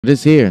But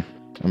it's here.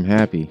 I'm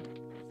happy.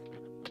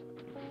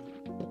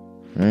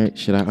 Alright,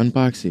 should I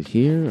unbox it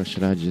here or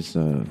should I just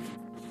I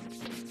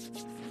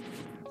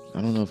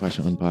don't know if I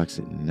should unbox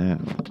it now.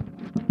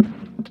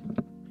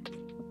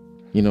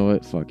 You know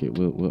what? Fuck it.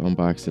 We'll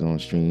unbox it on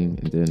stream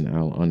and then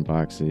I'll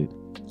unbox it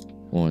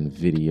on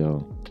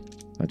video.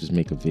 I'll just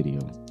make a video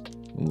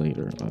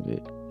later of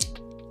it.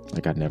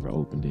 Like I never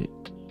opened it.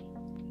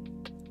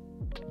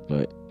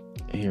 But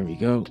here we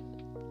go.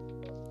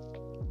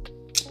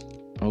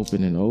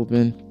 Open and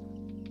open.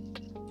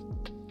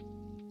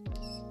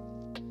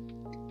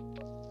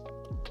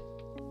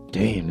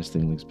 Damn, this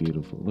thing looks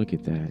beautiful. Look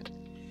at that.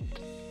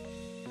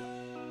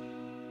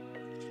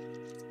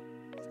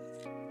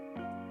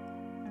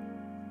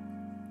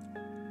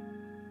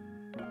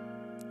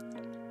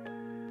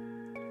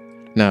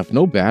 Now, if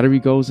no battery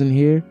goes in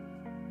here,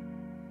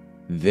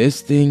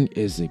 this thing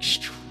is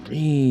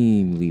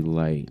extremely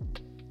light.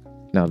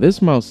 Now,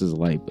 this mouse is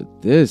light,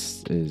 but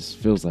this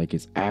feels like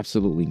it's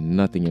absolutely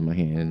nothing in my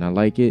hand, and I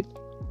like it.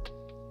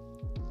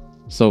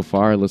 So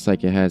far, it looks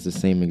like it has the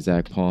same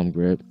exact palm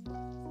grip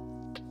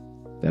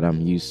that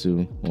I'm used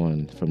to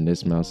from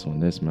this mouse on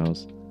this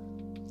mouse.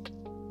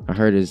 I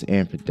heard it's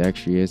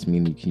ambidextrous,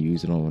 meaning you can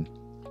use it on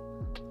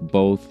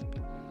both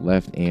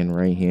left and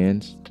right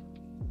hands.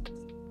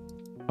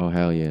 Oh,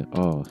 hell yeah.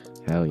 Oh,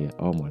 hell yeah.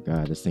 Oh my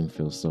God, this thing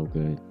feels so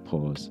good.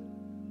 Pause.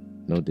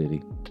 No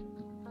diddy.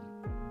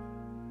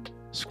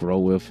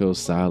 Scroll wheel feels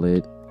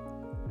solid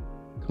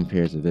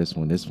compared to this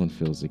one. This one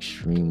feels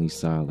extremely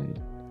solid.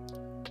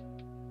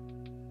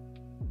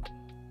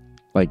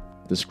 Like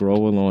the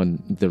scroll wheel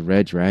on the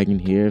Red Dragon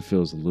here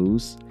feels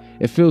loose.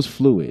 It feels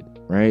fluid,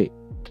 right?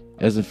 It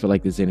doesn't feel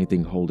like there's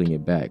anything holding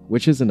it back,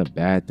 which isn't a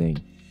bad thing.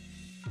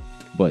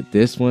 But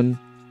this one,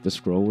 the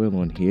scroll wheel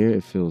on here,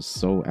 it feels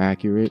so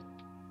accurate.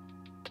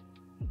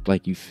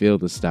 Like you feel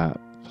the stop.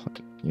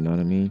 You know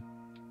what I mean?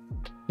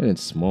 And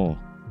it's small.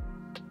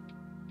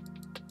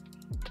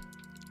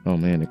 Oh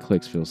man, the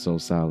clicks feel so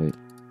solid.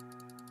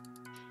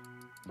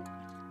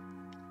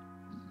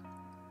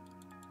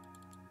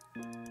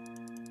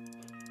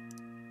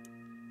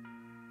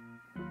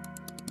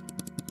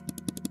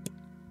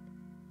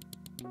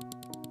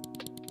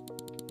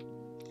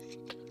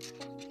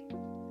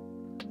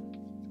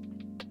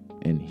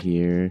 And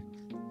here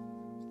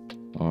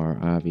are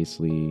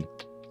obviously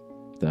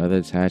the other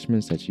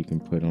attachments that you can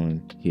put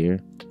on here.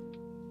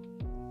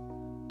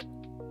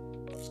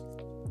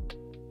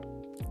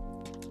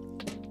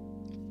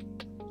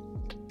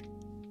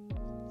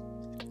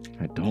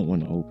 I don't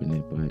want to open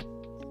it, but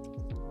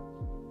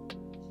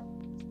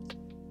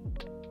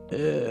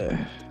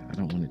I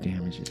don't want to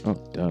damage it. Oh,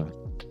 duh.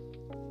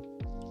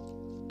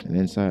 And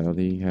inside, oh,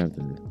 there you have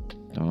the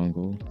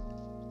dongle.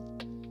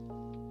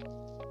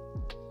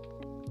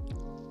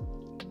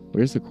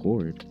 Where's the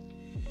cord?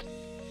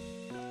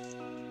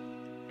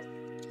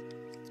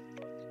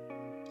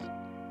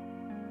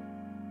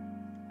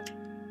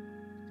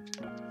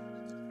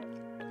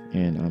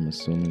 And I'm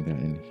assuming that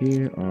in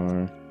here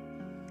are,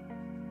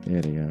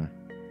 there they are.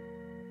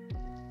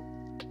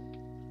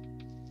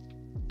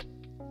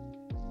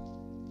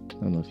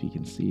 I don't know if you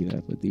can see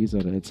that, but these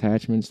are the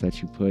attachments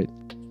that you put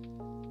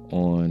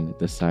on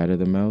the side of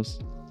the mouse.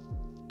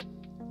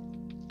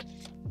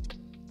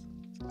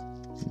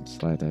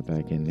 Slide that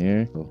back in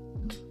there.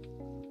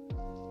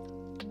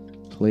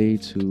 Play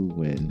to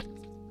win.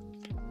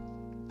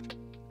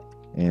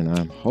 And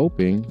I'm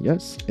hoping,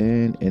 yes,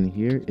 and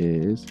here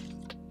is,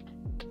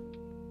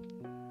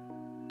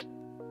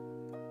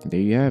 there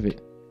you have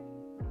it.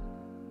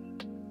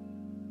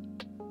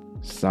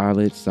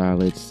 Solid,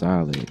 solid,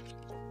 solid.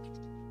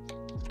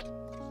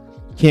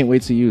 Can't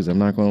wait to use. I'm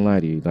not gonna lie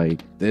to you.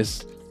 Like,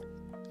 this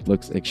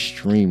looks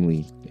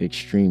extremely,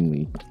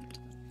 extremely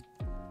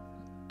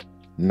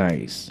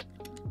nice.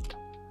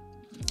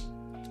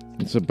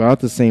 It's about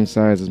the same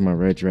size as my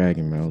Red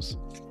Dragon mouse,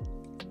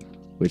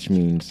 which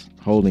means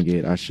holding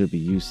it, I should be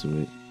used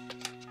to it.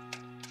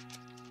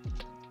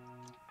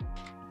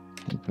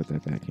 Let me put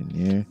that back in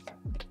there.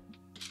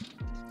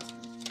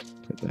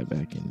 Put that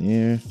back in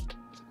there.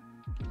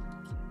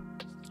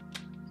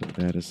 Put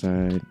that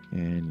aside,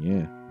 and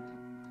yeah.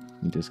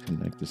 You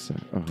disconnect this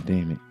side. Oh,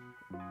 damn it.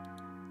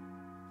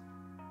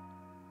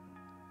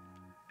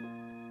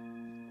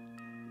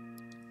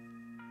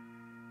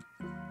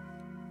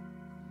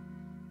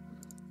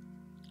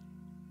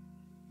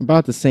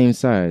 About the same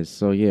size.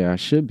 So yeah, I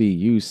should be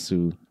used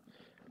to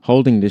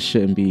holding this.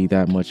 Shouldn't be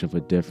that much of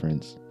a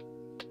difference.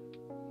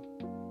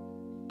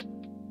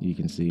 You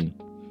can see.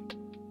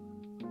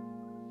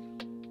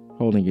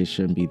 Holding it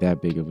shouldn't be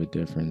that big of a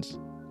difference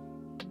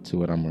to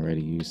what I'm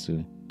already used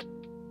to.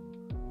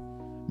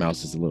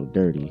 Mouse is a little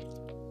dirty,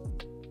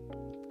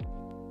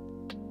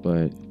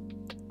 but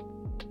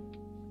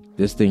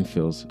this thing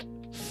feels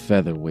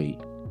featherweight.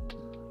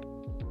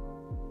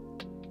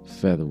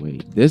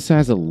 Featherweight. This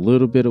has a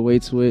little bit of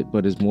weight to it,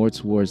 but it's more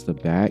towards the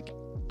back.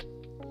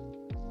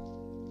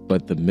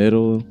 But the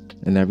middle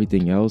and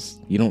everything else,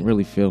 you don't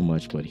really feel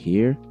much. But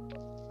here,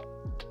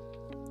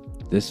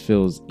 this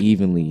feels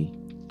evenly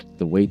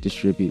the weight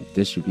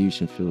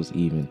distribution feels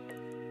even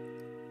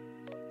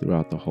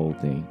throughout the whole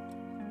thing.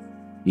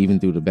 Even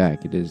through the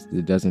back,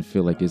 it doesn't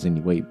feel like there's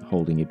any weight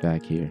holding it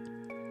back here.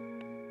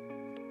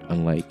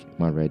 Unlike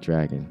my Red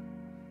Dragon.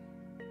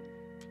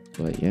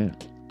 But yeah.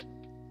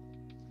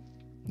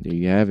 There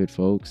you have it,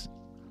 folks.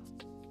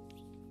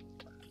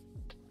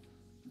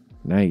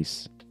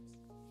 Nice.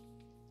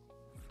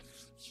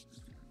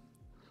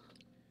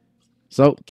 So